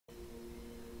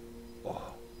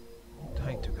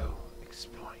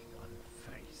spying on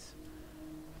Furrys.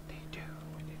 What they do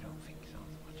when they don't think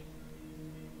someone's watching.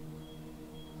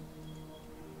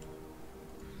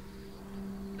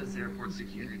 This airport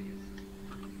security is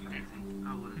crazy.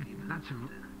 I wouldn't even.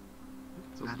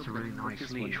 That's a really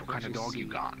nice leash. What kind of dog you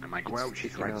got? And my Welsh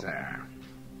is right there.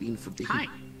 Being forbidden.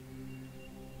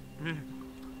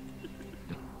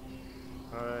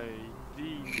 Hi.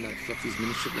 Like Fluffy's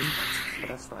miniature one, but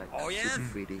that's like oh yes,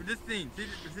 3D. this thing. See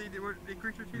the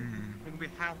creatures here? When we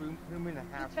have room and a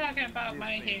half. You're talking about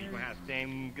my hair. We have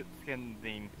same skin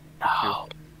thing. No.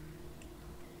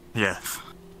 Yes.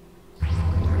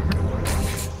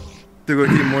 To go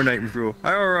see more Night Rule.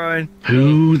 Hi, Orion.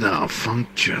 Who the funk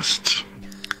just?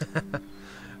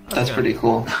 That's pretty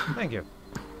cool. Thank you.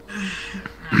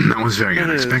 That was very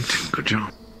unexpected. Good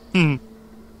job.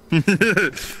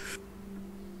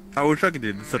 I wish I could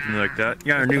do something like that.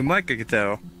 You got a new mic, I could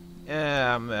tell.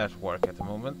 Yeah, I'm at work at the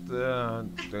moment,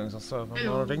 doing some server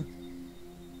loading.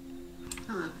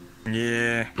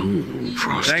 Yeah. Ooh,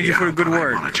 Frosty, thank you for the good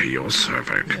work. Monitor your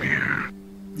server. Come here.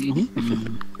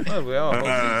 Well, we are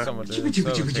hosting some of the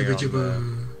servers here on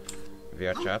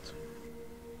Vrchat.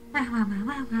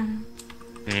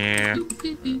 Yeah.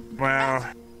 Well,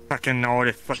 fucking all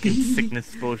this fucking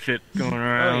sickness bullshit going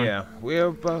around. Oh yeah,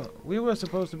 we were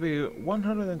supposed to be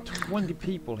 120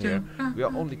 people here. We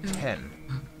are only 10.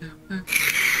 Did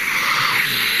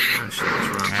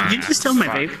you just steal my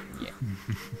vape? Yeah.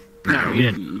 No, you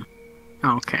didn't.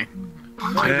 Oh, okay.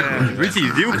 Yeah, Richie,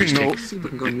 you can go.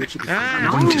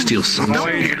 I'm going to steal something.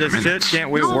 Boy, this shit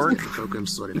can't wait work.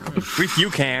 Rich,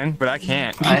 you can, but I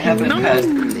can't. I haven't had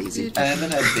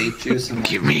vape juice in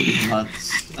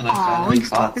months, and I finally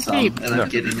bought some, and I'm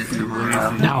getting it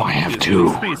tomorrow. Now I have two.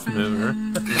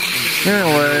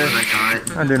 Anyway,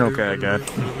 I'm doing okay, I guess.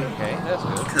 Okay, that's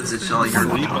good. Because it's all your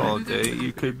Sleep all day,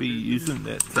 you could be using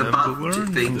that I time bought to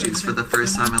learn. vape juice for the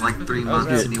first time in like 3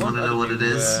 months, and you want to know what it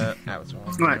is?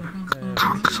 What?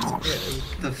 Conk sauce.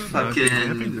 The fucking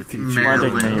Maryland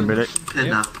Maryland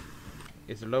pinup.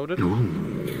 Is it loaded?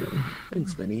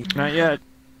 Thanks, Benny. Not yet.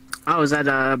 Oh, is that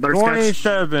butterscotch?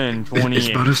 27, 28, It's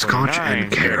butterscotch and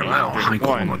 29, caramel, high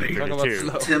 31, quality.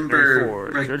 32, Timber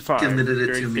 34, 35, recommended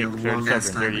it to me a 36, long ass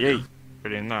 37, time 38, ago.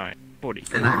 39, 40,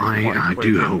 And I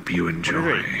do hope you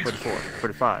enjoy. 43, 44,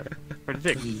 45,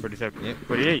 46, 47,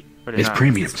 48, 49, It's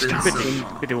premium It's been stuff. 50,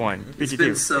 51, It's 52,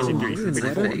 been so 53, long since I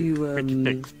 54, vaped.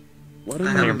 56. Why I don't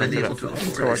haven't you been able to So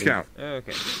afford watch it. out.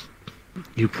 Okay.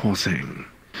 You poor thing.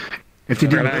 If they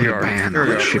didn't put a ban on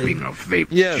the shipping of vape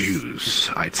juice,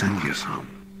 I'd send you some.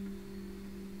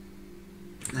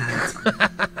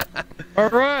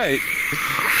 Alright!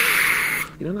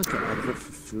 You know, like an advert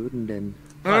for food and then.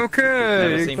 Okay!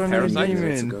 Never seen Parasite?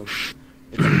 Years ago.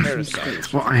 It's a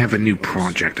parasite. Well, I have a new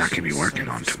project I can be working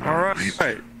on tomorrow night.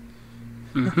 Alright!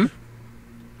 Mm-hmm.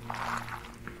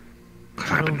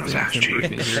 Clapping those ass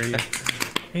cheeks.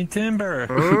 Hey, Timber.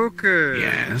 Okay!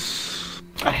 Yes.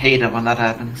 I hate it when that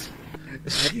happens.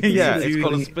 Yeah, it's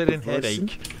called a spitting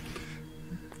headache.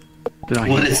 Did I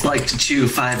What hear it's like to chew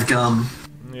 5 gum.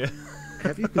 Yeah.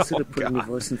 Have you considered putting your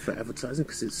voice in for advertising?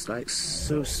 Because it's like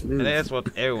so smooth. And that's what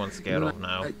everyone's scared You know, of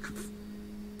now. Like,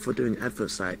 for doing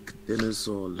adverts like dinners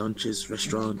or lunches,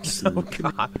 restaurants, Oh and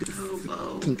god.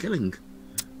 fucking killing.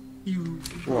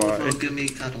 Oh, give me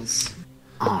cuddles.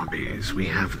 Arby's, we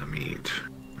have the meat.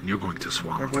 And you're going to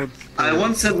swallow it. I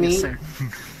want some meat. Sir.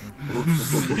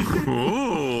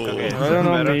 Okay, I don't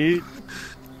know, meat.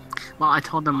 Well, I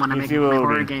told them when I If make a you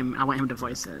horror loading. game, I want him to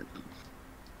voice it.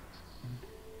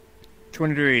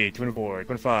 23, 24,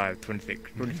 25,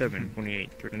 26, 27,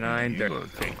 28, 29, 30,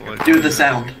 Do the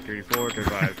sound. 34,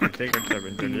 35, 36,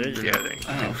 37, 38,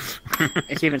 Oh.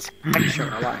 It's even extra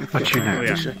alive. What's your Oh, name?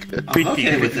 yeah. I'm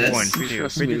okay with 51, this. 52,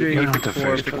 Trust me, 53, you're not the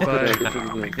 54, first 55, one. 56,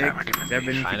 I'll make that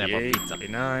 57, Pineapple 58, pizza.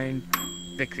 59,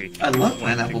 60. I love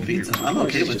pineapple pizza. I'm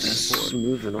okay with this.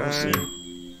 Smooth and awesome.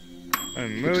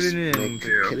 I'm Just moving in. like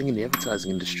killing in the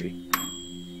advertising industry.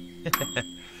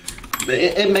 But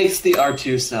it makes the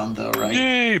R2 sound though, right?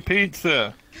 Yay,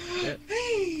 pizza.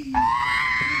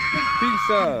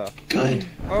 Pizza! Good.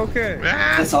 Okay.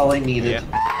 That's all I needed. Yeah.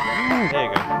 There you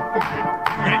go.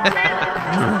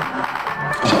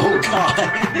 Oh god.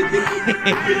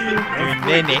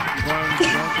 Nene.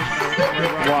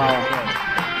 Wow.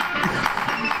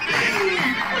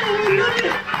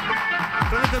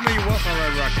 Don't tell me you want my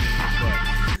red rocket in this way.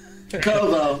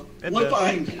 Colo, look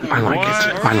behind you. I like it.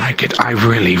 I like it. I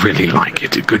really, really like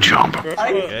it. Good job. Okay.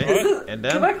 And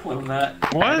Can I then clone that?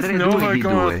 What's Nova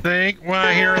gonna think when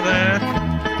I hear that?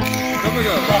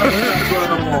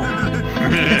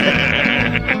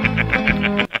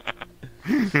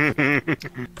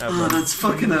 Oh, that's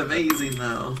fucking amazing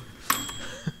though.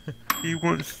 He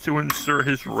wants to insert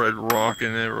his red rock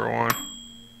in everyone.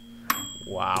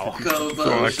 Wow.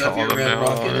 Kobo, shove your red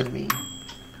rocket in me.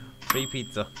 Free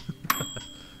pizza.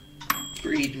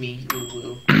 Breed me,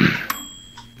 woo-woo.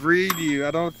 Breed you.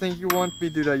 I don't think you want me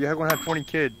to do that. You're gonna have 20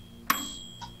 kids.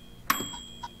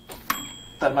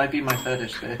 That might be my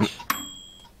fetish, bitch.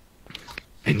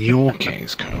 In your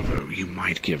case, Kovo, you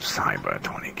might give Cyber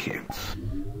 20 kids.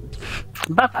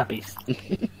 But puppies.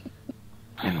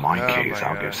 In my case,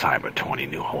 I'll give Cyber 20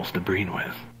 new holes to breed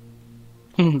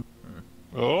with.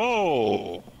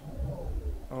 Oh.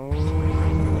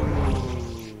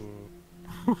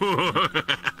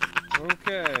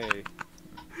 Okay.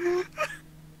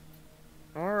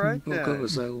 Alright then. Coco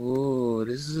was like, whoa,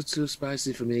 this is too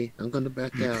spicy for me. I'm gonna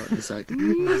back out. It's like,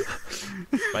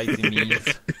 Spicy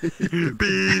meats. Beep,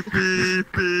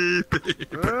 beep, beep,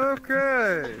 beep.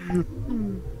 Okay.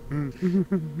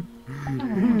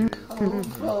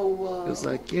 it's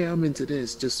like, yeah, I'm into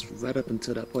this. Just right up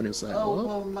until that point, it's like,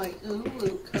 what? My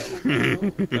ooh-woo,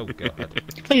 Oh god.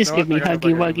 Please give me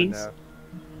huggy wuggies.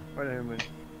 What a human.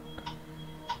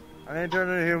 I ain't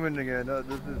turning a human again. No,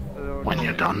 this is, When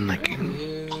you're done licking.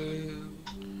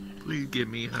 Please give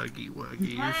me huggy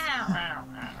wuggies.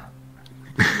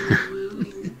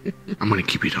 I'm gonna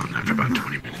keep you on that for about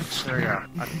 20 minutes. There we go.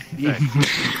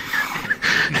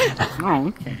 Oh,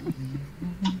 okay.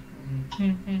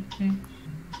 You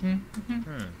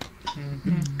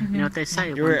know what they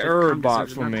say? You're an error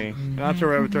box for me. That's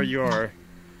where avatar you are.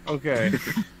 Okay.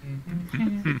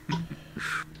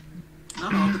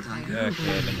 Not all the time.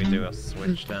 Okay, let me do a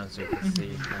switch down so you can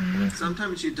see properly.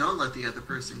 Sometimes you don't let the other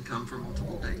person come for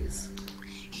multiple days.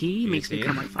 He makes me see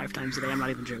come it? like 5 times a day. I'm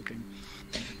not even joking.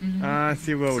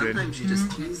 See loaded. Sometimes you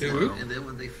just tease them, and then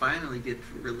when they finally get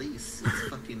released, it's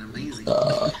fucking amazing.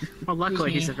 Well,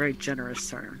 luckily he's a very generous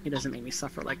sir. He doesn't make me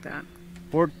suffer like that.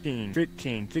 14,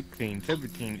 15, 16,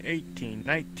 17, 18,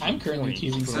 19, I'm currently 20,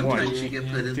 teasing 21, Sometimes you get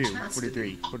put in 42,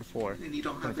 chastity, 43, 44, and you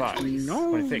don't have a 45, choice. No.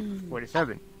 26,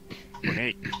 47,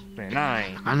 28,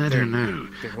 29, I let her know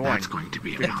 31, that's going to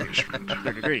be a punishment.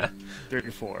 33,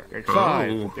 34,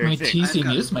 35, Oh. 36, My teasing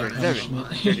I've is my 37,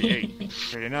 punishment. 38,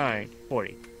 39,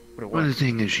 40, Well, 41, the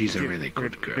thing is, she's a 42, really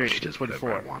good girl. She does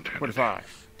whatever I 44, want her to do.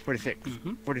 45, 46,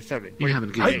 47, You haven't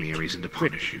given 48, me a reason to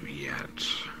punish you yet.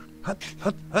 Hut,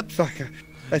 sucker.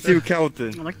 I see you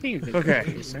counting. I like being a good Okay.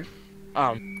 girl, sir.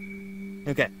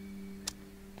 Okay.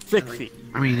 60,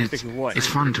 I mean, 61, it's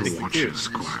fun to 62, watch her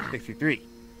squirm. 63,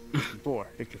 64,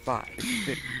 65,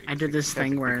 66, I did this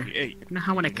thing where, 68, you know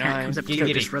how when a cat comes up to you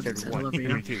and just rubs its head all over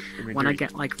you? When I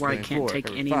get like where I can't take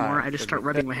anymore, I just start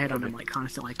rubbing my head on him like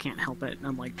constantly. I can't help it. And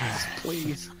I'm like,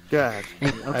 please. God,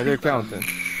 they're counting.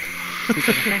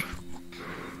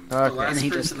 The last And he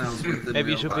person I was with in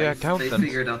Maybe you real should be life, they accountant.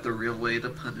 figured out the real way to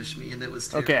punish me, and it was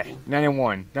terrible. Okay,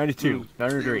 91, 92,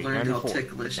 93, Learned how 94,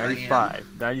 ticklish I am. 95,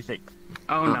 96,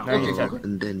 Oh no. 97,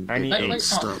 and then 98, Wait,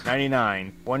 stop.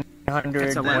 99, 100,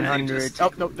 That's a limit. 100,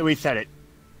 oh, no, we said it.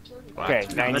 Okay,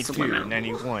 that's a 92, limit.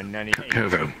 91, 98.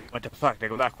 Kovo. What the fuck, they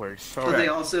go backwards. But they Alright.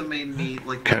 also made me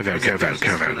like. Kovo,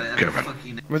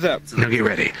 What's up? Now get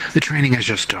ready. The training has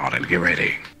just started. Get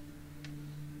ready.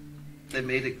 They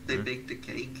made it. They baked a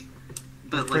cake,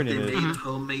 but like they Pretty made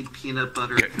homemade peanut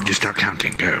butter, Go. Just start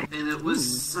counting. Go. and it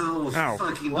was so Ow.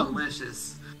 fucking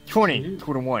delicious. 20,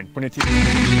 21, 22.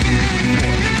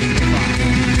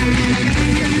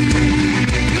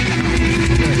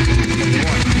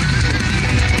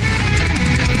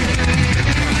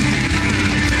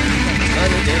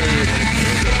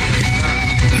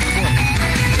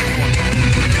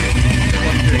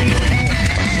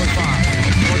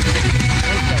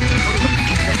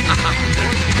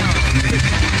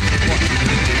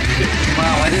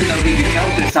 Wow, I didn't know he could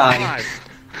count this high.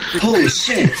 Holy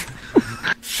shit!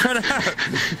 Shut up!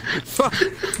 Fuck!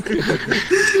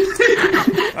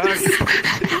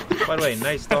 By the way,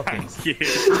 nice stockings.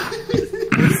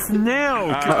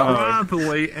 Snail can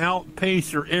probably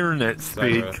outpace your internet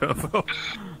speed, Kovo.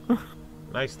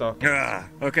 Nice stockings.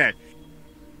 Okay.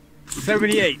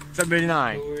 78,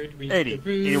 79, 80,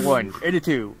 81,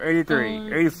 82,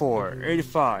 83, 84,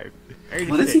 85,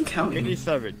 86, What is he counting?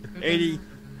 87, 80,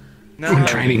 I'm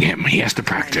training him. He has to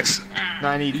practice.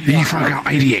 90, He forgot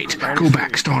 88. Go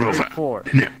back. Start over. 94,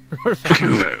 No.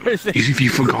 Kovo. If you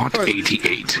forgot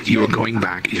 88, you are going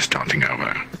back. You're starting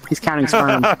over. He's counting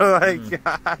sperm. Oh my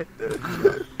god.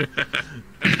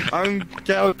 I'm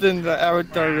counting the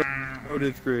avatar on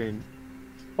the screen.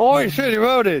 Holy shit, he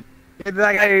wrote it! It's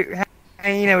like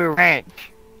hanging out with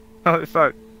ranch. Oh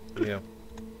fuck. Yeah.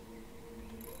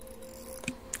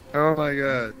 Oh my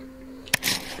god.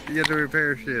 You have to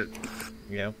repair shit.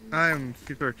 Yeah. I'm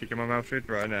super kicking my mouth shit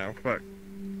right now. Fuck.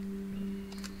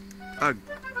 Ugh.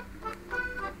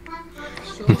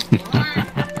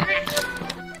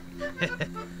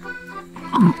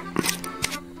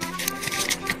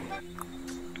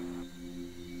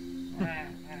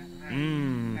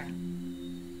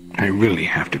 I really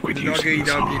have to quit using this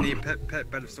Doggy, song. need pet,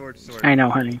 better sword. I know,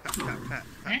 honey.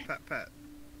 Pet.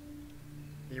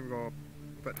 Here we go.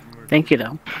 Thank you,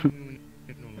 though.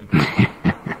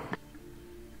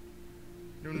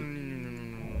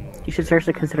 You should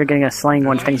seriously consider getting a sling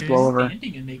once things blow over.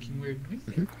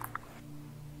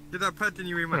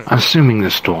 Assuming the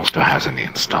store still has any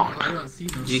in stock.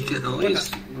 You can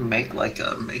always make like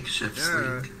a makeshift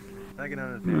sling.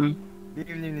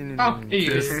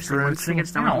 Seriously, once thing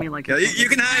gets done with me, like... Yeah, you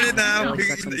can hide it now!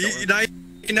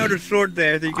 You know the sword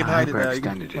there, so you can hide it now. You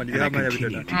Overextended can it, and I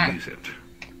continue to use it.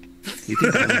 You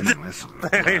think I didn't listen?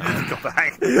 just go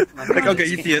back. Like, okay,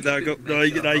 you see it now. Go, now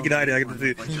you can hide it. I can see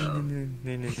it.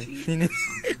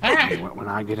 When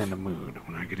I get in the mood.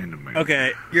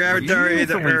 Okay, your avatar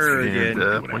is a her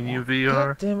again. When you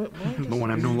VR. Damn it! But when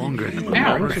I'm no longer in the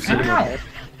mood.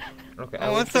 Okay.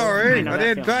 Oh, I'm sorry. I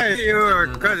didn't try it. You were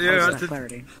cut. Yeah, I was just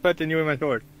petting you with my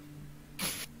sword.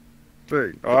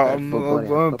 Wait, I'm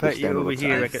gonna pet you over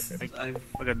here like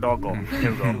a doggo.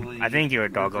 Here we go. I think you're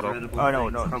a doggo though. Oh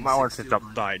no, my horse is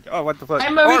upside. Oh, what the fuck?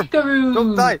 I'm a Rickaroo!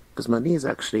 Don't die! Because my knee's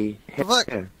actually hit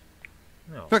here.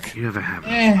 Fuck! You ever have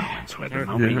a so at the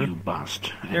moment you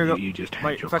bust, Here we go. and you just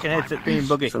My had your fucking climb. headset being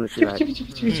buggy. So she like, Take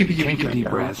a deep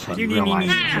breath and realize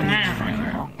it's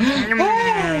fucking wrong.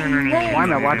 Why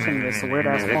am I watching this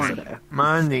weird-ass porn?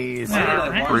 My knees I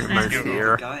are pretty watched much this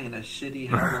here. guy in a shitty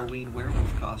Halloween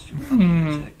werewolf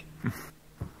costume. Chick.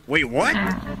 Wait, what?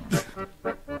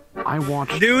 I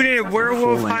watched Dude in a a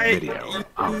werewolf full-length height. video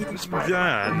of the spider.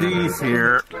 John. Knees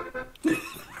here.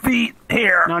 Feet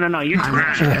here. No, you I've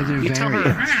watched other You tell her.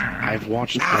 variants. I've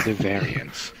watched other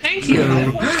variants. Thank you!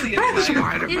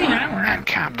 Spider-Man and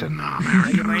Captain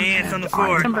America. Get my hands on the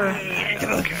floor. Into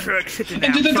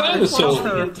the The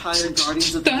dinosaur! entire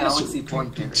Guardians of the Galaxy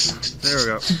point character. There we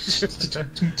go.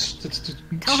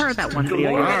 Tell her that one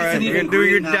video. Alright, you're gonna do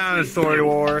your dinosaur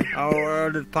war. I'll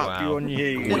just pop you on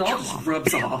your It head. all just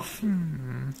rubs off.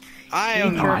 I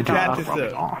am No, I your don't cat rub it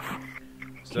to off.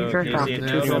 So can you see it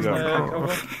now?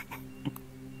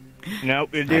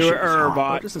 Nope, you That do it, shit was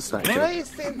hot. Urbot. just a side Why joke. is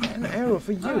there an arrow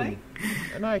for you?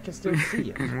 And I can still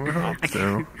see it. I hope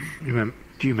so.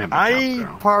 Do you remember I Top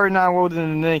Girl? probably not older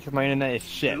than the because my internet is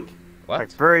shit. Like,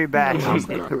 What? very bad. Top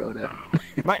shit. Girl.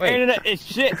 My Wait. internet is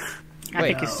shit. I Wait,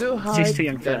 think it's still she's hide too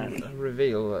young for that. then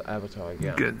reveal avatar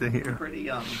again. Good to hear. Pretty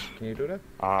Can you do that?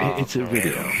 It's a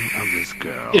video of this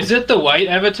girl. Is it the white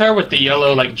avatar with the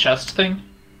yellow, like, chest thing?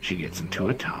 She gets into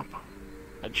a tub.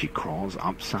 She crawls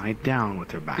upside down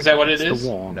with her back Is that what it against is? the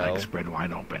wall, No. like spread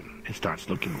wide open. It starts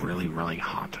looking really, really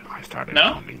hot. I started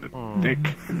No? pounding the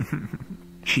dick.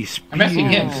 She's I'm asking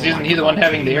him, 'cause isn't he the one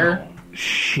having the error?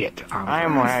 Shit. I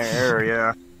am my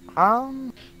area.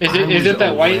 Is it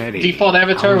that white default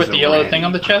avatar with the yellow thing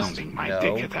on the chest? Pounding my No.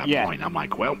 dick at that Yeah. point. I'm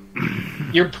like, well,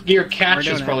 Your cache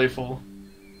doing is it. probably full.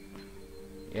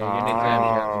 Yeah, you need to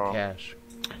have cache.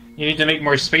 You need to make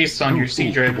more space on your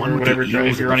C drive or whatever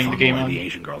drive you're running the game The on.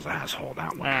 Asian girl's asshole.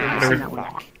 That one. Whatever that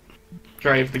one.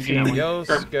 drive the game. Videos,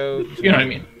 Or- go You know what I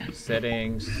mean?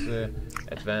 settings,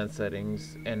 advanced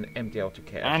settings, and empty auto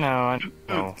cache. I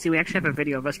know. See, we actually have a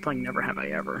video of us playing Never Have I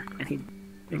Ever, and he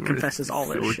confesses all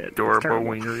this So shit. It's adorable terrible.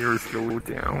 when you're slow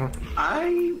down.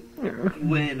 I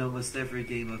win almost every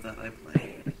game of that I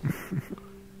play.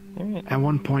 At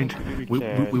one point,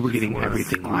 we were getting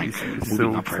everything like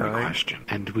moving up for every question,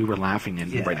 and we were laughing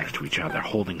and right next to each other,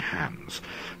 holding hands.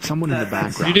 Someone in the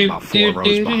background, about 4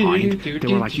 rows behind, they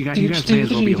were like, "You guys may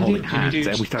as well be holding hands."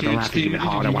 And we started laughing even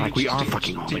harder. We're like, "We are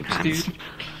fucking holding hands."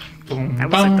 That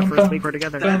was like the first week we're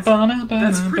together.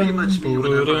 That's pretty much me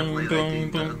whenever I play that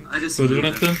game, though. I just use it.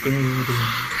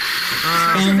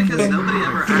 Because nobody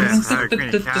ever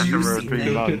asks juicy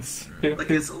names. Like,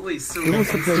 it's always so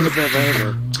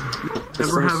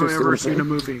Never have I ever seen a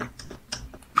movie. Well,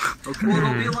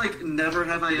 it'll be like, never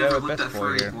have I Yeah, ever the looked best at boy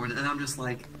furry here. porn, and I'm just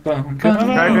like, Avatar.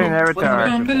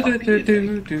 I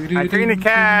think the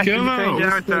cash. Come on.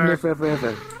 Avatar.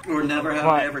 or never have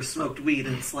What? I ever smoked weed,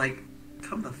 and it's like,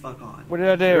 come the fuck on. What did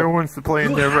I do? Everyone wants to play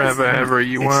Never Have I Ever.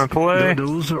 You want to play?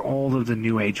 Those are all of the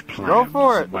new age plans. Go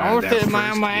for it. where I'm gonna they're sit my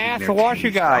first my getting ass their to watch you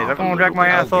teeth guys. I'm off gonna drag my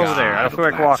and ass over there. I feel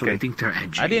like So they walking. think they're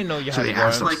edgy. I didn't know you So had they to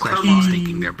ask learn. them Like, come questions on.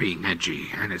 thinking they're being edgy,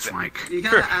 and it's like, You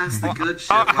gotta ask the good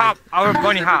shit. Hop, like, our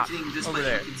bunny never hop king just over by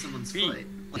there. kicking someone's Feet. foot.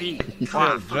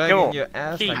 Dragging your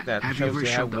ass like that Have you shows ever you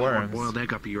have shoved a hard worms. boiled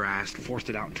egg up your ass, forced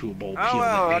it out into a bowl, Oh, peeled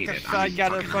well, and ate it? I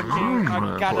got a fucking,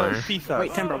 I got a piece of.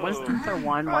 Wait, Timber, wasn't there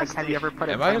one, like, have you ever put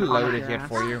it Am I on loaded your yet ass?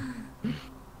 for you?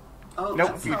 Oh, Nope,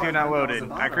 that's you not do what not it load was it.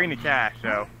 about. I created cash,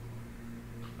 so.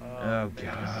 Oh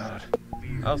god.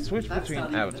 I'll switch That's between not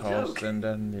even a avatars joke. and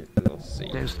then we'll see.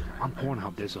 There's on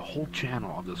Pornhub. There's a whole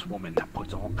channel of this woman that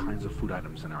puts all kinds of food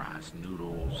items in her ass: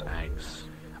 noodles, eggs,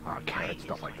 carrots,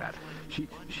 stuff like that.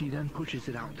 She then pushes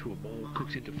it out into a bowl,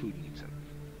 cooks it into food, and eats it.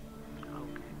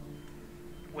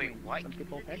 Wait, what? Some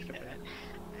people extra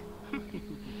that.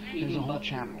 There's a whole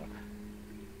channel,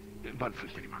 but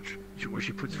pretty much where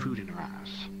she puts food in her ass.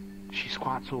 She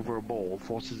squats over a bowl,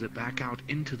 forces it back out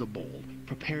into the bowl,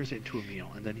 prepares it into a meal,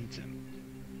 and then eats it.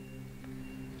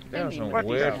 There are some What the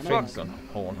weird fuck? things on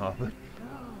Pornhub.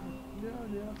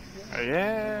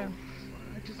 Yeah.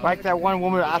 Like that one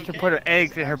woman asked to put her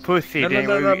eggs in her pussy, then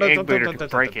egg beater to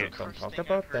break it. Don't talk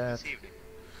about that.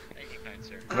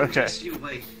 Okay. Just you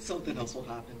wait. Something else will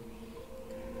happen.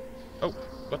 Oh,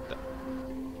 what the?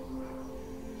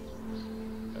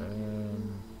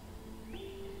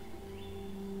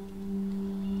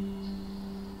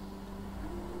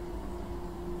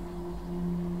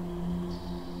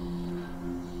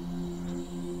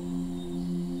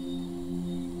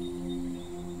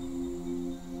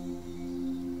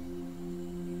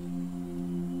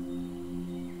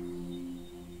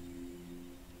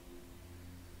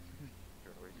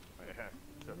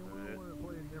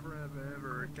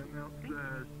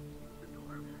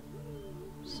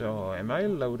 So, am I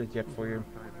loaded yet for you?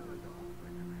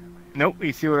 Nope,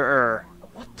 you see her.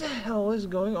 What the hell is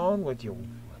going on with you?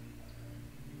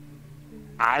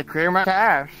 I clear my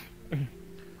cash. I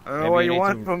don't know what you need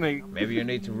want to- from me. Maybe you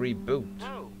need to reboot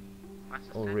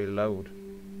or reload.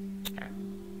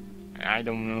 I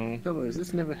don't know. Hello, is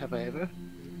this Never Have I Ever?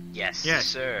 Yes, Yes.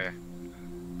 sir.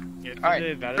 Yes, Alright.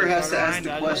 Whoever has to ask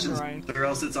the questions, or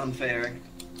else it's unfair.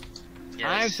 Yes.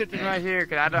 I'm sitting right here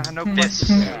because I don't have no This-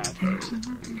 questions.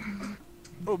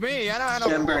 Oh, me? I don't have no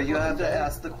Timber, you have to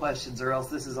ask the questions, or else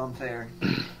this is unfair.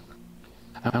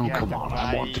 Oh, Yeah, come on.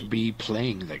 I want I- to be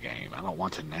playing the game. I don't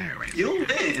want to know anything. You'll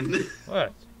win.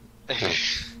 What?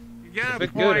 You got a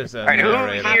Bit good point. as a Alright, who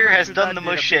narrator. here has done the I'm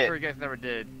most pretty shit? sure you guys never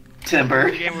did. Timber.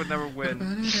 The game would never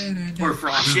win. Or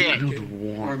Frosty. Shit.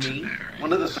 Or me.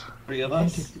 One of the three of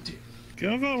us.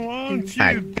 Come on,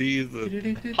 you be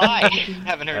the... Hi.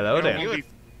 Haven't heard Hello from there. you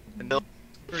in a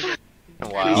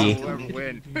while. Whoever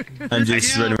win. I'm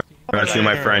just running around seeing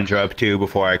my friends are up to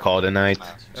before I call tonight.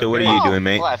 So what are you doing,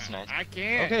 mate? Well, that's nice. I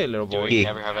can't. Okay, little boy. Doing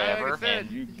Never Have I Like I Ever said,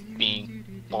 and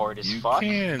being bored as You fuck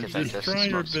can, because I just just try your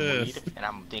smoked some weed best. and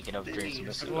I'm thinking of drinking some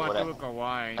whiskey I or want to whatever. look a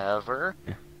wine. Ever.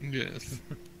 Yes.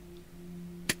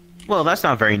 Well, that's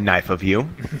not very nice of you.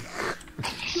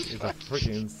 It's a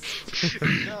freaking...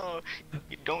 No,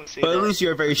 you don't say But at that. least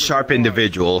you're a very sharp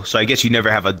individual, so I guess you never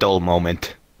have a dull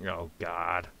moment. Oh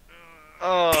god.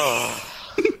 Oh.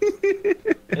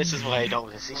 This is why I don't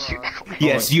listen to you.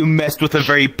 Yes, you messed with a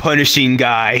very punishing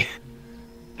guy.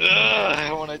 Ugh,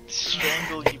 I want to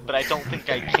strangle you, but I don't think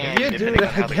I can. If you do depending on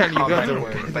that how the again, you got combat to-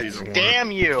 works. Be the one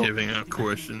Damn you! Giving out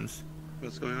questions.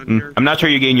 What's going on here? I'm not sure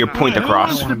you're getting your point I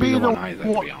across. don't want to be the one either,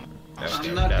 to be honest.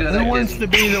 I'm not good Who at wants getting...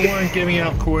 to be the one giving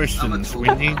out questions? We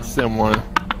need someone.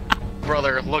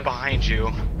 Brother, look behind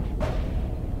you.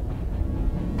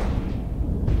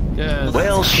 Yes.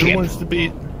 Well, Who shit. wants to be...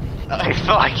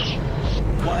 Fuck.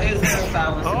 Why is there a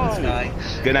phallus in the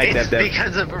sky? Good night, It's Dev Dev.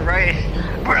 because of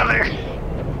right, brother.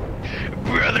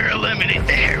 Brother, eliminate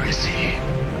the heresy.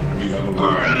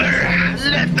 Brother,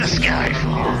 let the sky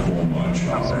fall.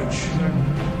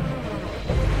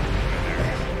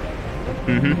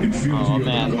 Oh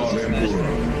man,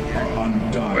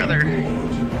 brother.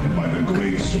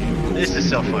 This is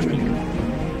so fucking.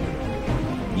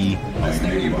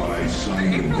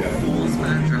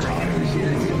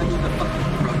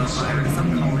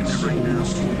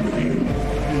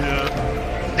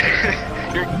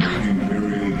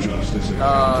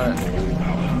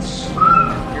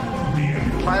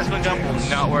 Your plasma gun will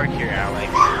not work here,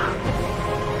 Alex.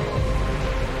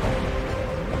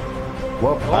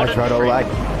 Well, I tried all I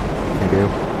can do.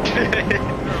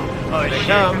 Oh They shit.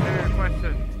 come.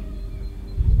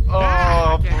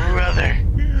 Oh, brother.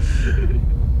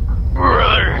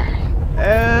 Brother.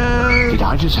 Did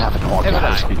I just have an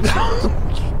orgasm?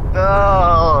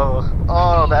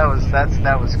 Oh,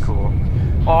 that was cool.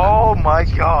 Oh my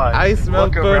god. I smell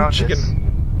Look burnt around chicken.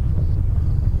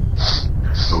 this.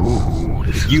 Ooh,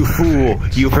 this is You fool!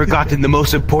 You've forgotten the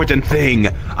most important thing.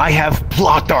 I have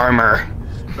plot armor.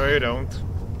 No, you don't.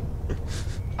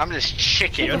 I'm just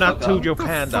chicken. You're not Tujo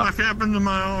Panda. What the fuck happened to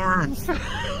my arms?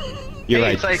 You're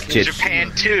right. It's like Jit.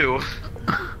 Japan too.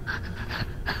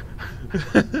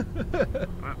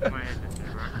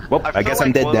 Well, I guess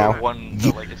I'm dead now.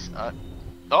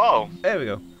 Oh. There we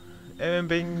go. And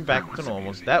being back to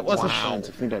normal. That was a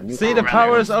see the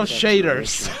powers of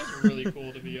shaders. That was really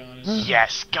cool, to be honest.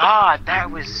 Yes, God,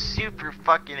 that was super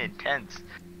fucking intense.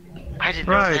 I didn't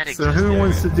know that Right, so existed. who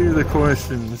wants to do the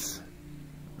questions?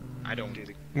 I don't do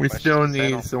the We questions. still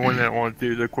need someone that wants to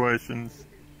do the questions.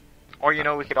 Or, you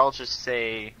know, we could all just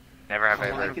say, never have I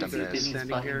ever done this.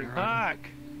 Fuck.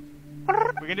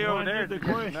 We can do it over there. The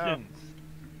questions.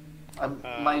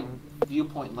 My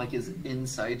viewpoint like is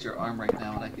inside your arm right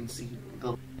now, and I can see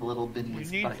the little bitty We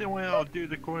spike. need someone else to do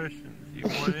the questions. You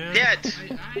want in? Yet!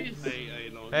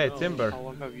 Hey Timber,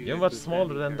 you're much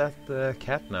smaller than that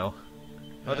cat now.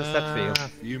 How does that feel? A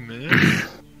few minutes.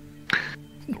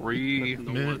 3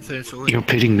 minutes actually. You're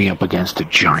pitting me up against a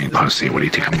giant pussy. What do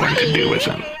you think I'm going to do with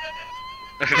him?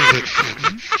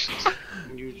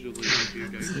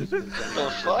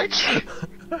 The fuck?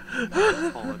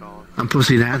 A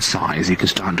pussy that size, you can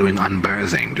start doing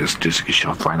unbirthing. Just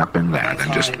shove right up in there,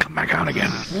 then just come back out again.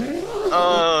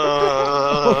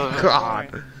 Oh,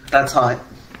 God. That's hot.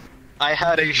 I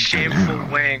had a shameful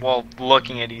wang while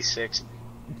looking at E6.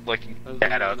 Looking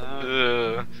that up.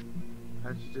 Ugh.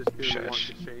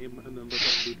 Shush.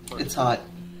 It's hot.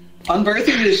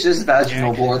 Unbirthing is just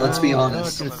vaginal bore, let's be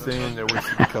honest. I'm just saying that we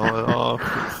should call it off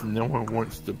because no one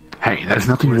wants to. Hey, there's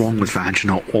nothing wrong with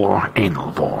vaginal or anal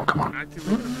vor. Come on. I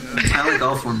like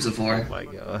all forms of vor. Oh my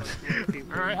God.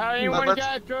 Alright, how do you want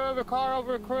to drove a car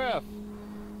over a cliff?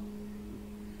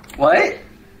 What?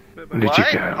 Did you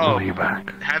go? Oh, you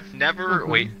back? Have never.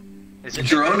 Wait. Is it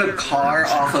Drone a car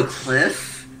off a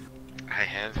cliff? I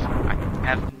have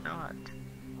not.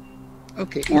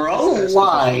 Okay. We're all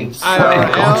alive.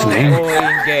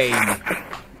 IRL game.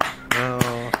 No.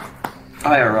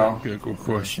 IRL. Good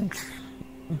questions.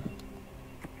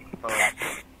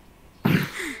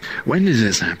 When does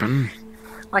this happen?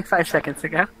 Like 5 seconds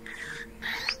ago.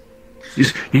 You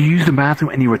use the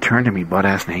bathroom and you return to me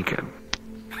butt-ass naked.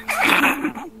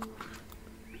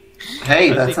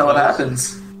 Hey, that's how it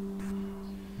happens.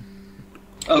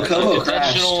 Oh, Kobo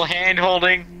crashed. Intentional hand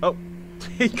holding. Oh.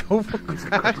 Kobo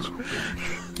crashed.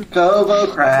 Kobo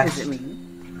crashed. Is it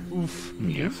me? Oof.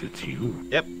 Yes, it's you.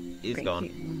 Yep, he's Thank gone.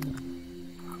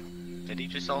 you. Did he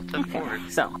just all tip forward?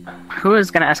 So, who is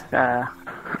going to ask,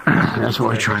 That's what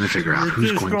we're trying to figure out.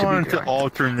 Who's We're going just going to be to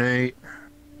alternate.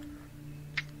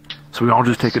 So we all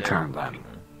just take a turn then.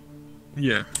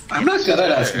 Yeah. I'm not good at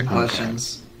asking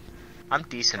questions. I'm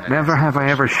decent at Never have I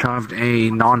ever shoved a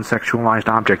non-sexualized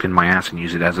object in my ass and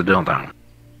used it as a dildo.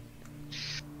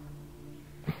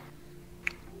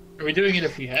 Are we doing it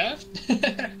if we have?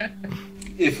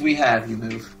 If we have, you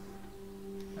move.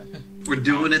 We're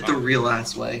doing it the real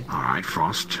ass way. Alright,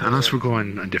 Frost. Unless we're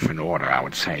going a different order, I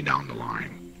would say, down the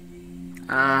line.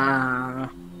 I'm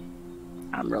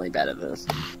really bad at this.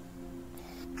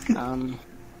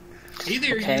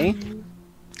 Either Okay.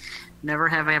 Never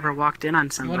have I ever walked in on you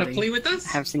somebody want to play with us?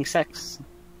 having sex.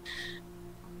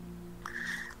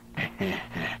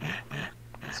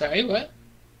 Sorry, what?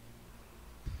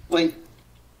 Wait.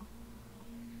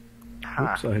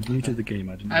 Oops, I had muted the game.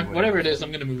 I didn't know Whatever it is,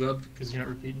 I'm gonna move up because you're not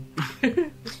repeating.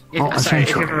 Sorry, if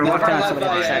you've ever walked in on Never have somebody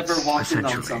I having ever sex. walked in on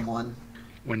Essentially. someone.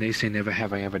 When they say never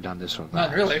have I ever done this or Not that,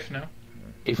 in real life, no.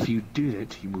 if you did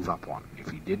it, you move up one.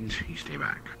 If you didn't, you stay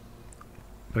back.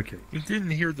 Okay. You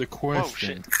didn't hear the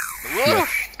question. Yeah,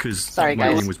 because Sorry, my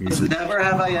guys. name was muted. Never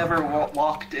have I ever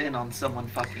walked in on someone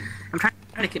fucking. I'm trying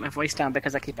to keep my voice down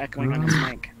because I keep echoing on his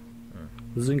mic.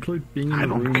 Does it include being in I the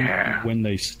don't room care. when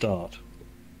they start?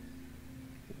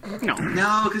 No.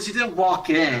 No, because you didn't walk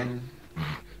in.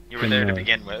 You were there to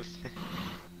begin with.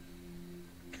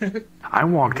 I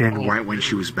walked in right when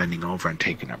she was bending over and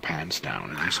taking her pants down,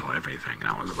 and I saw everything, and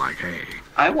I was like, hey.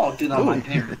 I walked in on my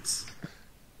parents.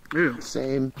 Ooh.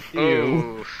 Same.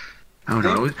 Ooh. Oh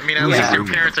no. I mean, at least your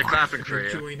parents are clapping for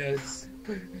you. Join us.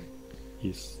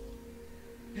 Yes.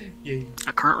 Yeah.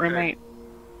 A current roommate?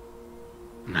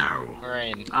 No.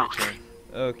 Ryan, Oh. your turn.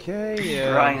 Okay,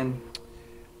 Ryan.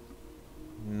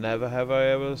 Never have I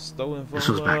ever stolen from This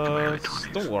was back in the a early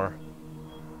 20s. store.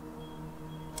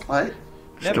 What?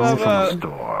 Never Stole from a have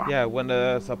store. Yeah, when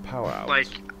there's a power out. Like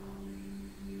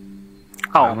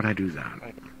Why would I do that?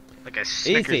 a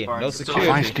Snickers Easy, bar. no If security.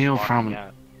 I steal from...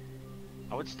 I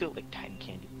would steal like Titan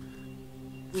candy.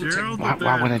 Gerald the Why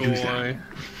would I bad do boy. that?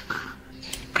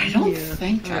 I don't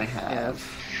think I have.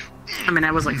 I mean,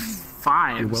 I was like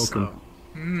 5, You're welcome. so...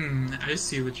 I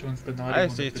see which one's the naughty I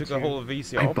one. see you took a whole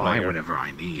VCR I buy player. whatever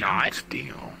I need on this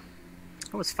deal.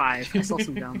 I was 5. I saw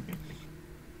some gum.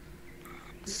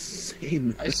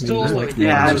 Same. I still like.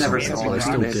 Yeah, I've never I sold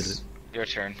still did it. Your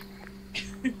turn.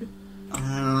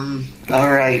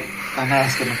 Alright. I'm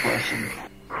asking a question.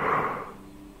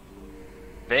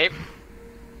 Babe?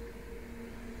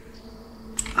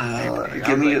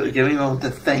 Give me a moment to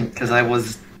think, because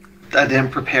I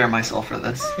didn't prepare myself for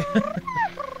this.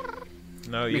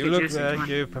 No, you look like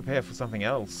you prepare for something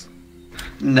else.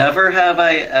 Never have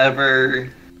I ever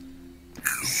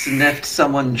sniffed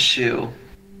someone's shoe.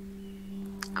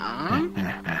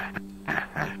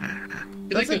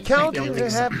 Does it count if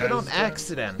it happened on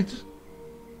accident?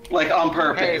 Like on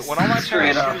purpose. Hey, when all my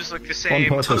Straight up. shoes look the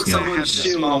same, On purpose, no. Someone's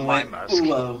shoe and went,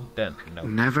 ooh. Then, no.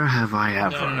 Never have I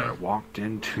ever walked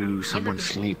into someone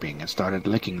sleeping and started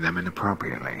licking them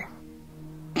inappropriately.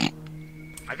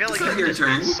 I feel like It's your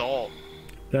turn. insult.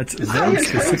 That's very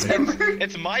specific.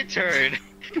 It's my turn.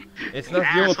 It's not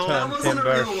your Asshole. turn, That wasn't a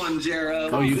Timber. real one, Jero.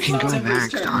 Oh, you can go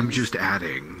Timber's next. turn. I'm just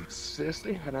adding.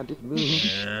 Seriously, and I didn't move.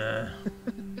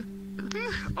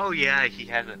 Oh yeah, he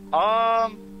hasn't.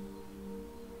 God,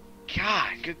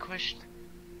 good question.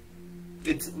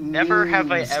 It's Never have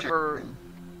I Moon's ever. turn.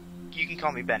 You can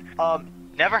call me Ben.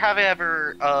 Never have I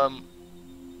ever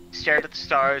stared at the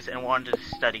stars and wanted to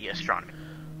study astronomy.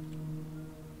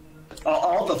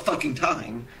 All the fucking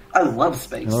time. I love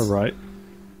space. Alright.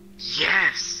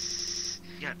 Yes.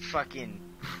 Yeah, fucking.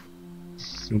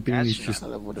 Snooping is just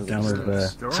down over there.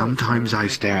 Sometimes I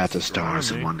stare at the stars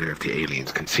and wonder if the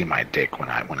aliens can see my dick when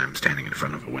I'm standing in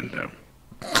front of a window.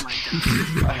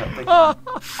 I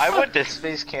went to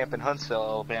space camp in Huntsville,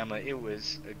 Alabama. It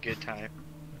was a good time.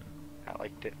 I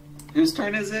liked it. Whose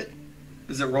turn is it?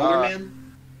 Is it Rollerman?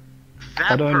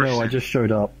 That I don't person, know, I just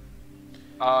showed up.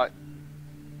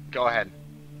 Go ahead.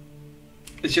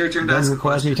 It's your turn to That ask a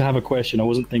requires me question. to have a question. I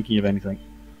wasn't thinking of anything.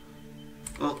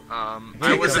 Well,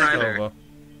 I wasn't either. Over.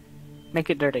 Make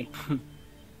it dirty.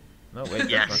 No, wait,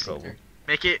 Yes. that's not over.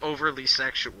 Make it overly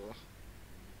sexual.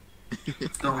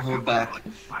 don't hold back.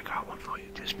 I got one for you.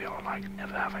 Just be all like,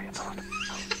 never have I thought.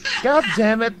 God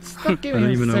damn it! Stop I giving don't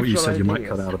him even know what you sexual said. You might ideas.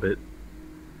 cut out a bit.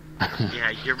 Yeah,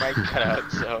 your mic cut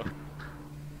out, so.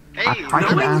 Hey, I can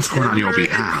knowing ask one on your Timber,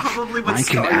 behalf. you probably would I can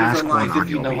scar you for ask life one on if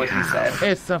you your know what he behalf.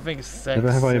 said. It's something sexy.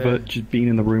 Never have I ever just been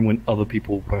in the room when other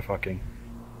people were fucking.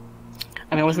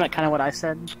 I mean, wasn't that kind of what I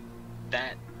said?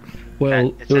 that.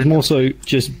 Well, That- it was more so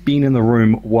just being in the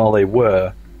room while they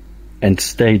were, and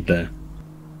stayed there.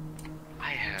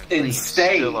 I have. And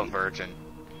stayed. Still a virgin.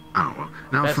 Oh, well.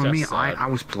 Now That's for just me, sad. I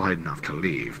was polite enough to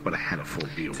leave, but I had a full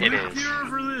deal. It with is.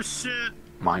 For this shit.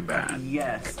 My bad.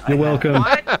 Yes. You're I welcome.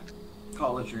 What?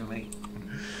 College roommate.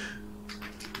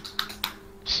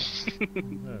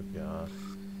 Oh god.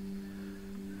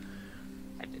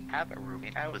 I didn't have a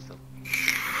roommate. I was the.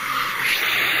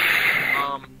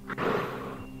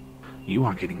 You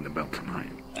are getting the belt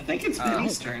tonight. I think it's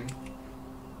Vinny's turn.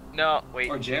 No, wait.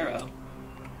 Or Jero.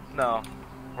 No.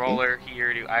 Roller,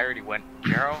 I already went.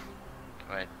 Jero?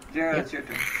 Go ahead. Jero, it's your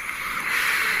turn.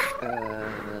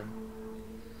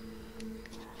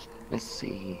 Let's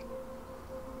see.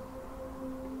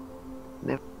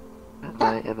 Never have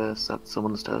I ever sucked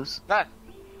someone's toes? Not.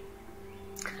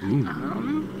 Ooh.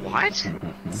 What?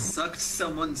 Sucked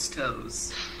someone's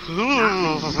toes.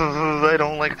 I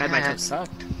don't like I've had my that. toes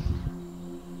sucked.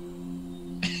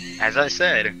 As I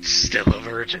said, still a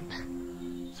virgin.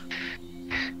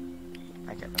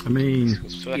 I mean,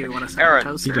 You want to suck Aaron,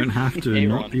 my toes? you don't have to Aaron.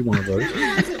 not be one of those.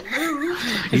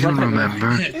 You don't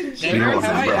remember? You Never don't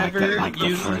have I remember ever like the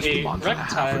used first a month and a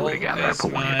half we reptile were together. I as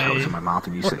put one of your toes in my mouth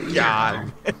and you said, yeah.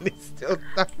 God, and he's still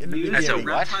stuck in the Use That's a a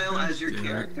video. what? reptile as your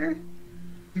character?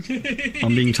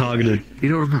 I'm being targeted. You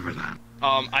don't remember that?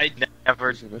 I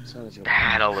never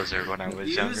had a lizard when I was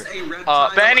Use younger. a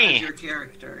reptile Benny! as your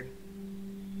character.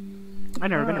 I've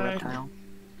never been a Alright. reptile.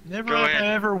 Never Go have ahead. I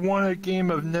ever won a game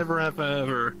of Never Have I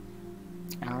Ever.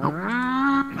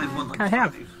 I've won like I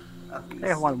have. 5, at least. I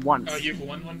have one once. Oh, you've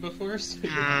won one before? So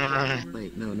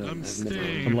Wait, no, I'm I've never.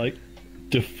 staying. I'm like,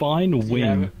 define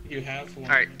win. You have one.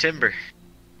 Alright, Timber.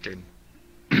 Dude.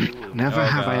 Never Oh,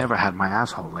 have I God. ever had my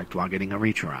asshole licked while getting a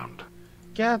reach around.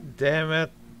 God damn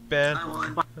it, Ben. I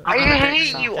won. I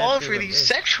hate you all for these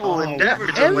sexual endeavors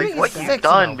and like everything's what you've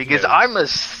sexual done because here. I'm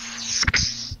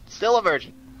still a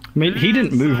virgin. I mean, he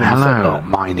didn't move when I said Hello, that.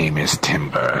 my name is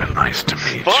Timber. Nice to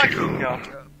meet Fuck you. you.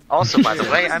 Also, by the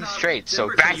way, I'm straight, so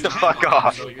back the fuck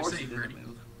off. Of course he didn't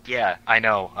move. Yeah, I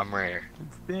know, I'm rare.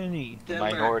 Benny. Timber.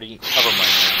 Minority of a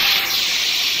minority.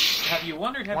 have you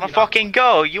won or have you Wanna not fucking won?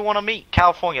 go? You wanna meet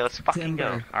California? Let's fucking Timber.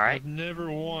 go. All right. I've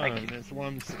never won. That's what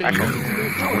I'm saying.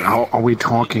 Are we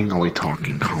talking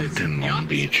Compton, Long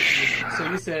Beach? So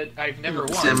you said I've never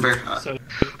won. Timber. So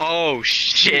Oh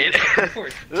shit.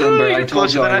 Timber, I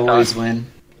told you I always win.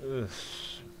 Ugh.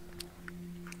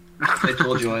 I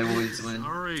told you I always win.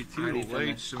 Alright, too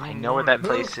late. I know where that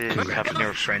place is. Up near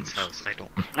a friend's house. I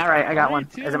don't. Alright, I got one.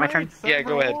 Is it my turn? Yeah,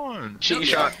 go ahead. Cheat your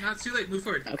shot. No, it's too late. Move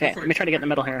forward. Okay, let me try to get in the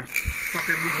middle here.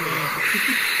 Fucker, move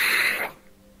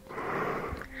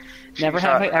forward. Never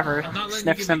have I I'm ever not letting you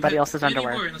sniffed give somebody me else's any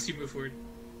underwear. more unless you move forward.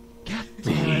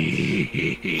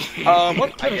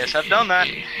 I guess I've done that.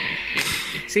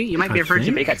 See, you might be a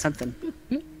virgin, but you got something.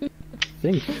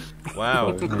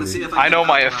 Wow. I know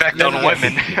my effect on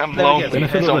women. I'm lonely.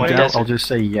 Benefit of the doubt, I'll just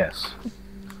say yes.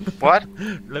 What?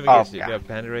 Let me Oh, guess, you yeah. got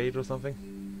Paneraid or something?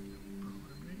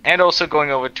 And also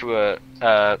going over to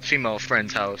a female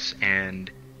friend's house and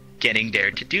getting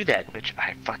there to do that, which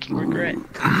I fucking regret.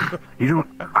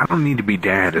 I don't need to be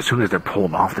dead as soon as they're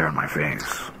pulled off there in my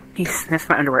face. He sniffs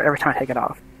my underwear every time I take it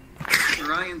off.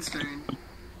 Ryan's turn.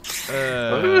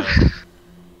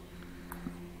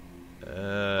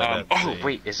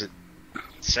 Wait, is it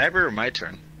Cyber or my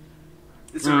turn?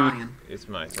 It's Ryan. It's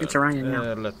my turn. It's Ryan,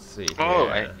 yeah. Let's see. Oh,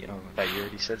 here. I thought you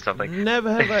already said something. Never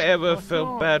have I ever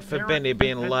felt bad for Benny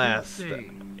being last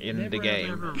in the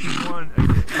game.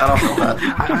 I don't feel bad.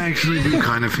 I actually do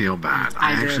kind of feel bad.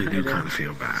 I I actually do. do kind of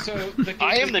feel bad. So the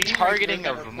I am the game targeting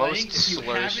that of we're most playing, if slurs you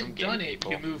from haven't game done it,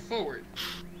 people. you move forward.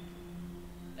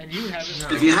 And you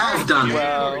haven't. If you have done it,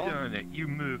 Well, Done it. You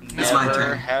moved. it's my never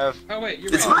turn. have. Oh wait,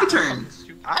 you're It's right. my turn.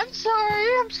 I'm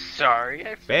sorry.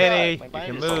 I forgot. Benny, My you mind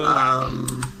can is so move. loud.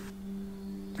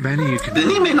 Benny, you can.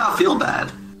 Benny may not feel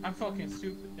bad. I'm fucking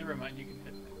stupid. Never mind, you can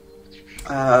hit me.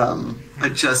 I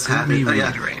just had it. Oh,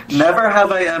 yeah. Mid-range. Never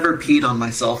have I ever peed on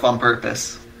myself on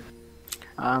purpose.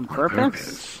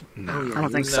 Purpose? No. I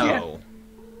don't think so. No.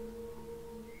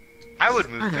 I would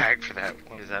move back for that.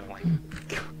 What is that like?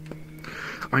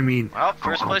 I mean, Well,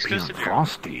 first I'll place pee goes on to Drew.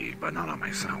 Frosty, but not on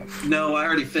myself. No, I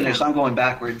already finished. I'm going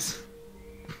backwards.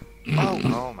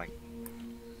 Oh my.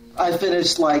 I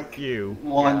finished like You.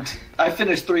 one. I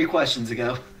finished 3 questions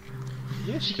ago.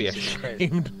 You should be Jesus Christ.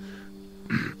 ashamed.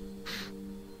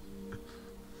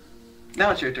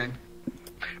 Now it's your turn.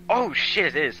 Oh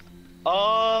shit, it is.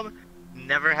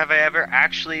 Never have I ever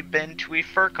actually been to a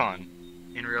FurCon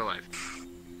in real life.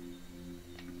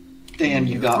 Damn,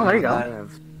 you got Oh, there you me. go.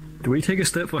 Do we take a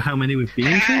step for how many we've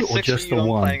been to, or just the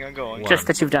one? Planning on going. Just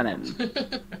that you've done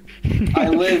it. I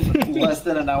live less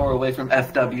than an hour away from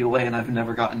FWA and I've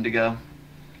never gotten to go.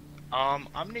 I'm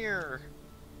near.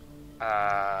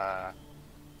 I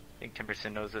think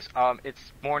Timberson knows this.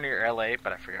 It's more near LA,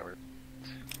 but I forgot where.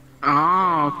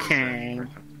 Oh, okay.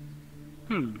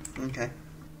 Okay.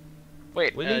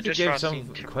 Wait, We need to just give Frosty some and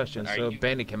Timberson, questions are so you,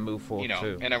 Benny can move forward you know,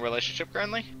 too. in a relationship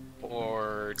currently,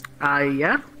 or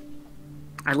Yeah.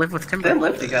 I live with Timber. They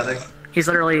live together. He's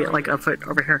literally like a foot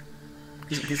over here.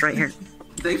 He's right here.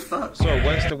 They fuck. So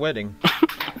when's the wedding?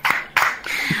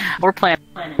 We're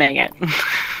planning it.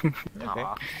 Okay.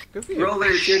 Good for you. Roller,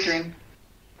 it's your turn.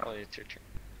 oh, it's your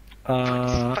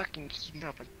turn. Fucking keep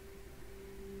up.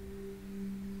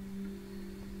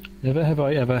 Never have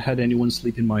I ever had anyone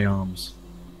sleep in my arms.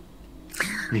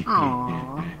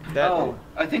 Aww. That, Oh,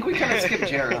 I think we kind of skipped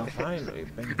Jero. Finally,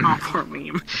 Benny. Oh, poor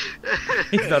meme.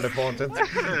 He's not important. Give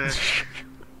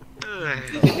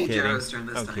me Kidding. Jero's turn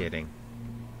this I'm time. kidding.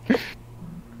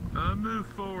 I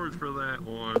moved forward for that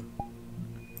one.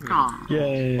 Aww.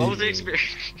 Yay! What was the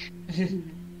experience?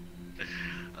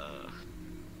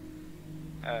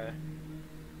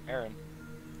 Aaron.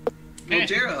 Well,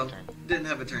 Jero didn't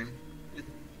have a turn.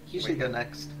 He should go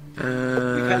next. We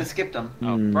kind of skipped him.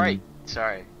 Oh, right.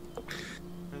 Sorry.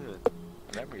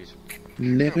 Memories.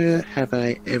 Never have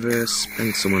I ever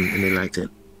spanked someone and they liked it.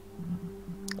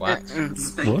 What?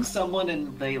 Spanked someone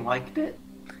and they liked it?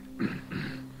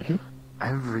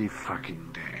 Every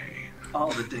fucking day.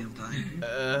 All the damn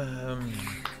time.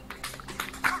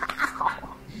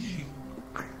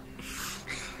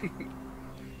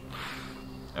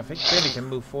 I think Benny can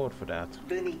move forward for that.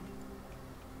 Benny.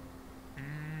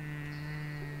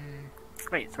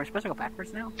 Wait, so we're supposed to go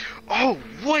backwards now? Oh,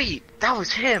 wait! That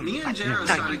was him! Me and I Jero thought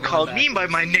started you going called me backwards. by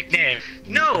my nickname!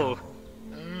 No!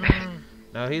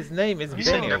 Now his name is You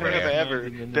said Benny never over have I here. ever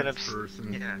been a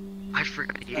person. Yeah. I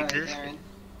forgot you Alright, existed. Aaron.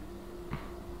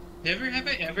 Never have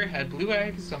I ever had blue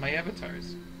eyes on my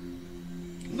avatars.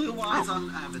 Blue eyes on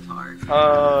Avatar.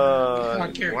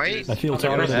 On characters. White? I feel I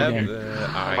don't targeted have again.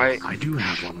 eyes. White. I do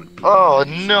have one with blue. Oh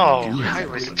no! You have I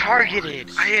was one.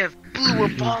 targeted! I have blue The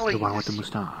one with the Apollys!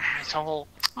 mustache. Asshole.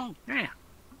 Oh, yeah.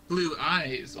 blue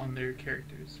eyes on their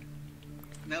characters.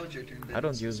 Now it's your turn. I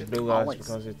don't use blue eyes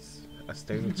because it's a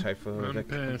stereotype for where the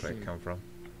country come from.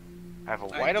 I have a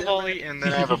white volley and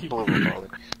then I have a blue volley.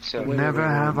 So Never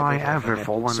have I ever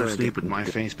fallen asleep with my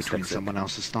face between someone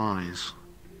else's thighs.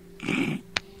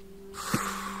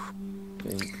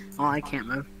 Oh, I can't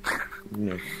move.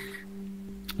 No.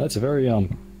 That's a very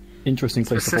interesting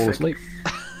place to fall asleep.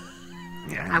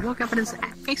 I woke up and his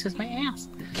face was my ass.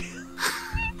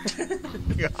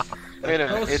 Wait a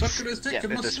minute, it's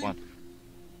this one.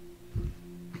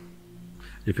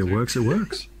 If it works, it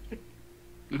works.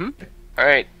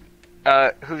 Alright,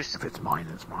 who's... If it's mine,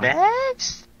 it's mine.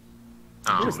 Next?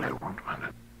 Cyber's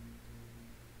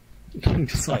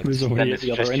already at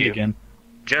the other end again.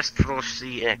 Just for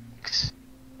CX.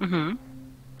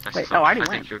 Wait, I already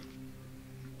went.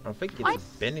 I think it's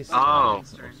Benny's turn or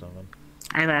something.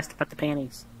 I asked about the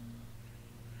panties.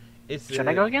 Should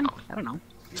I go again? I don't know.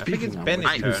 I think it's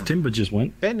Benny's turn. Timber just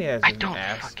went. Benny has an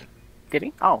ass. Did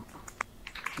he? Oh.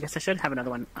 I guess I should have another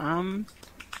one.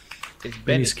 It's Benny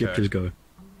Benny's skipped turn. his go.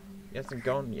 He hasn't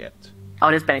gone yet. Oh,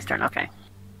 it is Benny's turn, okay.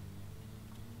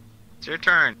 It's your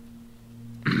turn.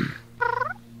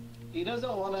 He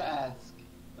doesn't want to ask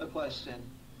a question.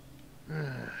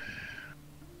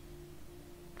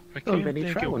 I can't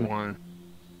think of one.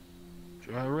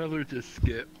 So I'd rather just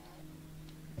skip.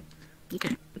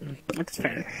 Okay. That's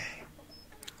fair.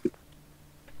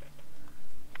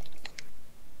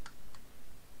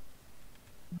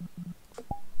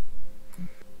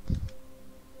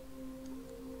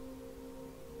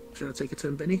 Should I take a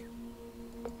turn, Benny?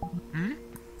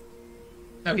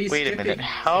 No, he's Wait a skipping. minute,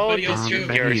 how does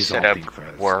your setup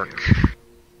work?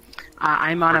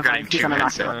 I'm on a he's on a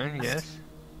roster. Yes.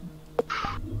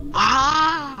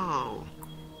 Oh!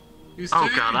 Oh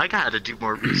god, I gotta do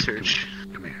more research.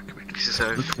 Come here. Because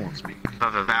Look towards me. I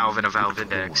have a valve and a valve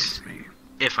index.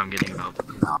 If I'm getting a valve.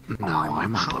 No,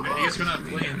 I'm not. I guess we're not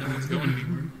playing, no one's going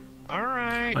anywhere.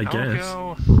 Alright, I guess.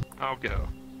 I'll go.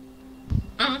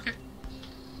 Oh, okay.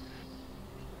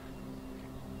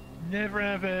 Never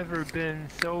have ever been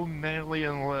so madly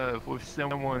in love with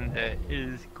someone that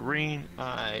is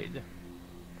green-eyed.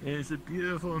 Is a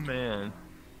beautiful man.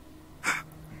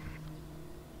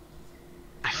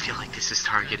 I feel like this is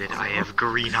targeted. I have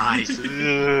green eyes. I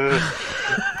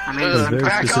mean, Very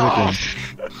back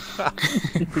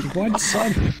specific. Why did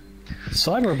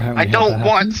Cyber apparently I don't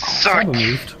want Cyber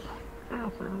moved.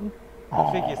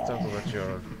 I think he's talking about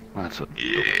your...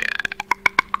 Yeah.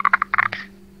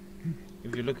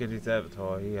 If you look at his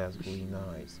avatar, he has green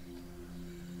eyes.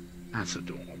 That's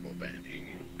adorable, Benny.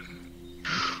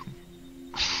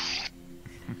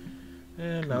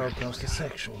 And now comes the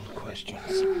sexual questions.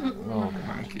 Oh,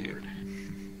 thank you.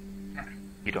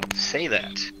 You don't say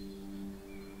that.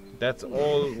 That's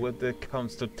all when it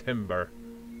comes to timber.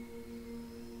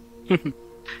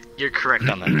 You're correct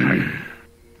on that part.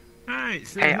 Alright,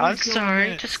 so Hey, I'm who's going sorry.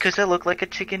 next? Just because I look like a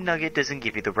chicken nugget doesn't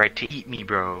give you the right to eat me,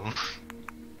 bro.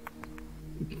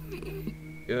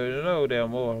 You know they're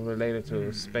more related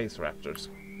to space raptors.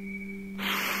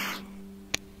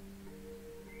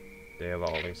 They have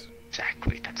always.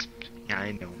 Exactly. That's. Yeah,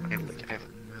 I know.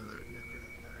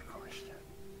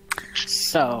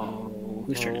 so,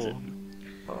 whose turn is it?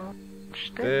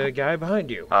 The guy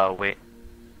behind you. Oh, wait.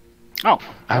 Oh,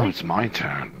 it's my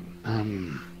turn.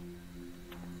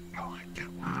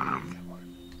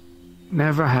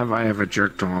 Never have I ever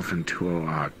jerked off into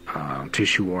a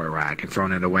tissue or a rag and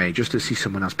thrown it away just to see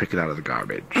someone else pick it out of the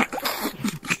garbage.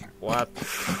 What?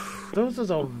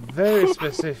 Those are very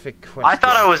specific questions. I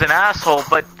thought I was an asshole,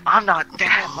 but I'm not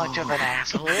that much of an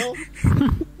asshole.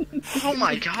 Oh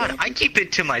my god, I keep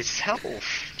it to myself.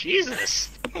 Jesus.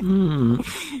 Oh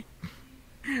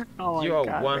my You are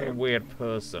God, one man. weird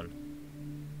person.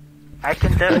 I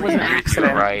can It was definitely an agree with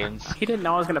accident. Ryan's. He didn't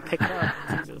know I was gonna pick it up.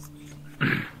 Jesus.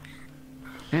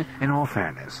 In all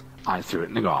fairness, I threw it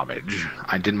in the garbage.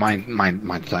 I did my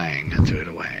thing and threw it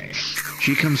away.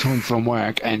 She comes home from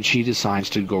work and she decides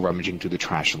to go rummaging through the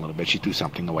trash a little bit. She threw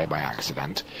something away by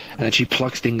accident. And then she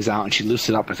plucks things out and she lifts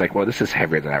it up and it's like, well, this is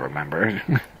heavier than I remembered.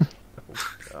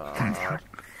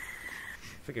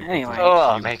 Anyway.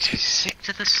 Oh, it makes you sick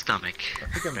to the stomach. I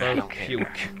think I'm about to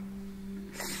puke.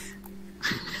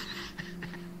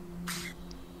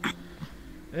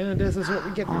 And this is what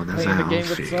we get for playing the game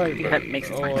with Cyber. That makes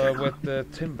it fine. Or with the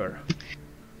timber.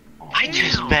 I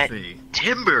just met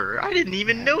Timber. I didn't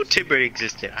even know Timber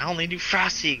existed. I only knew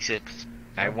Frosty existed.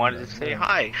 I wanted to say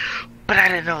hi, but I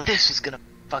didn't know this was gonna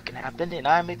fucking happen, and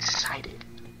I'm excited.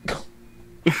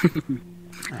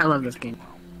 I love this game.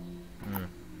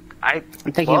 I'm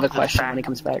thinking of a question when he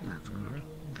comes back.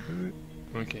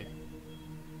 Okay.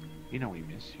 You know we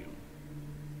miss you.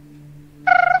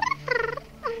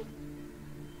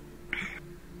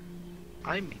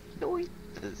 I make noises.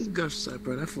 Gosh,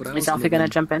 Cypher, I thought I Is was Alfie gonna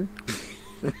jump in?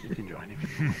 You can join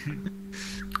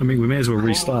if I mean, we may as well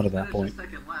restart at that point.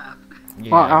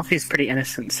 Yeah. Well, Alfie's pretty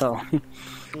innocent, so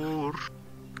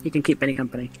he can keep Benny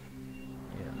company.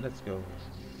 Yeah, let's go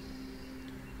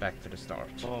back to the start.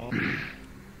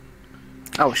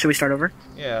 Oh, should we start over?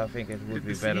 Yeah, I think it would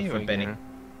be better for Benny.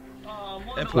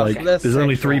 And plus, Like, there's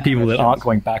only 3 people that aren't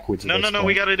going backwards. No,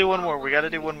 we gotta do one more.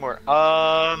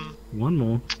 One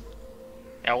more.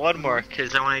 Yeah, one more,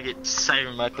 because I want to get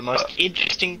Cybermutt, the most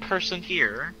interesting person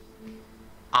here.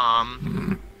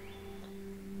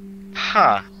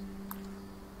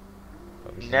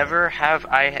 Never have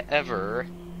I ever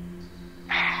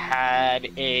had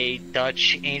a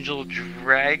Dutch Angel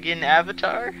Dragon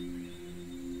avatar?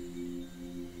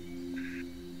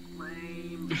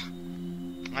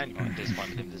 I know, I just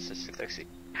wanted him to succeed.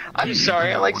 I'm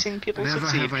sorry, I like seeing people Never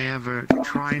succeed. have I ever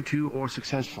tried to or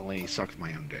successfully sucked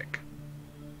my own dick.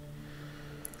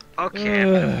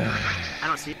 Okay. I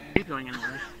don't see you going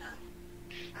anywhere.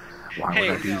 Why would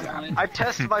I do that? I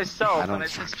test myself I don't and I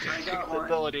test my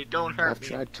capability. Don't hurt I've me.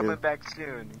 tried to. Coming back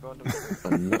soon. Going to...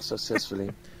 But not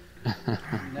successfully.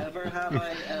 Never have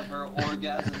I ever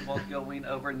orgasmed while going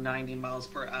over 90 miles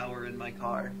per hour in my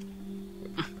car.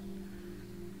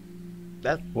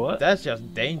 That's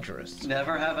just dangerous.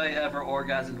 Never have I ever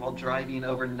orgasmed while driving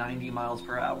over 90 miles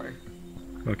per hour.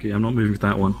 Okay, I'm not moving with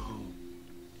that one.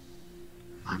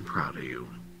 I'm proud of you.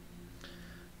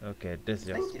 Okay, this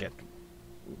just gets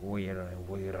weirder and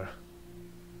weirder.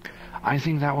 I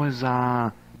think that was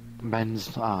Ben's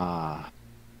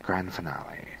grand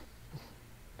finale.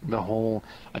 The whole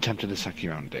attempt to suck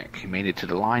your own dick. He made it to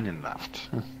the line and left.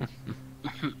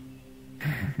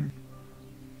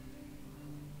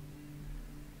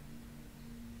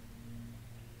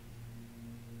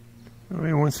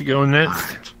 Who wants to go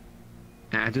next? Right.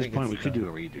 At this point, we could do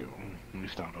a redo. Let me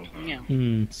start over.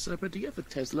 Yeah. Cypher, do you have a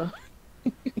Tesla?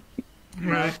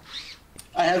 Right.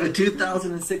 I have a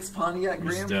 2006 Pontiac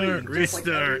Grand Prix, just like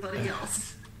everybody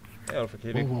else. Hell for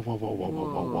kidding.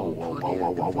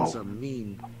 Whoa. Those are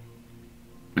mean.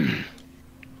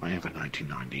 I have a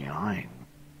 1999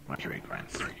 Mercury Grand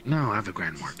Prix. No, I have a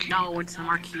Grand Marquis. No, it's a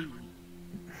marquee.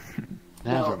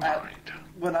 Never mind.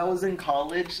 When I was in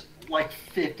college, like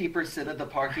 50% of the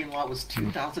parking lot was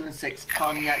 2006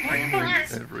 Pontiac Grand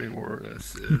Prix. Every word I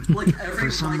said. Like every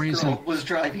For some white reason- girl was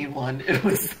driving one. It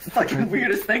was the fucking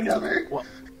weirdest thing ever. Well,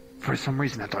 for some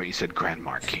reason, I thought you said Grand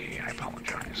Marquis. I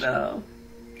apologize. No.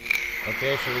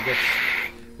 Okay, so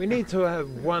we need to have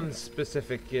one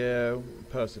specific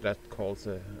person that calls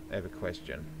every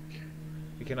question.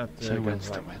 We cannot So go when's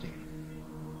the like... wedding?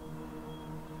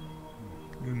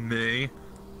 Me.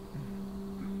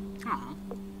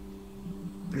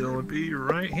 You'll be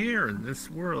right here in this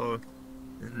world,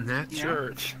 in that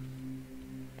church.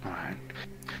 Alright.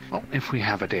 Well, if we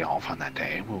have a day off on that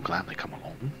day, we'll gladly come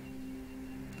along.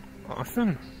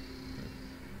 Awesome.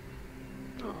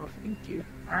 Oh, thank you.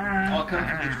 I'll come to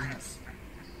your house.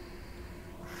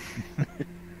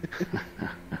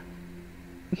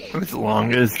 As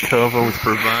long as cover was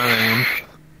providing.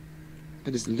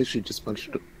 I just literally just punched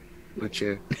my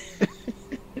chair.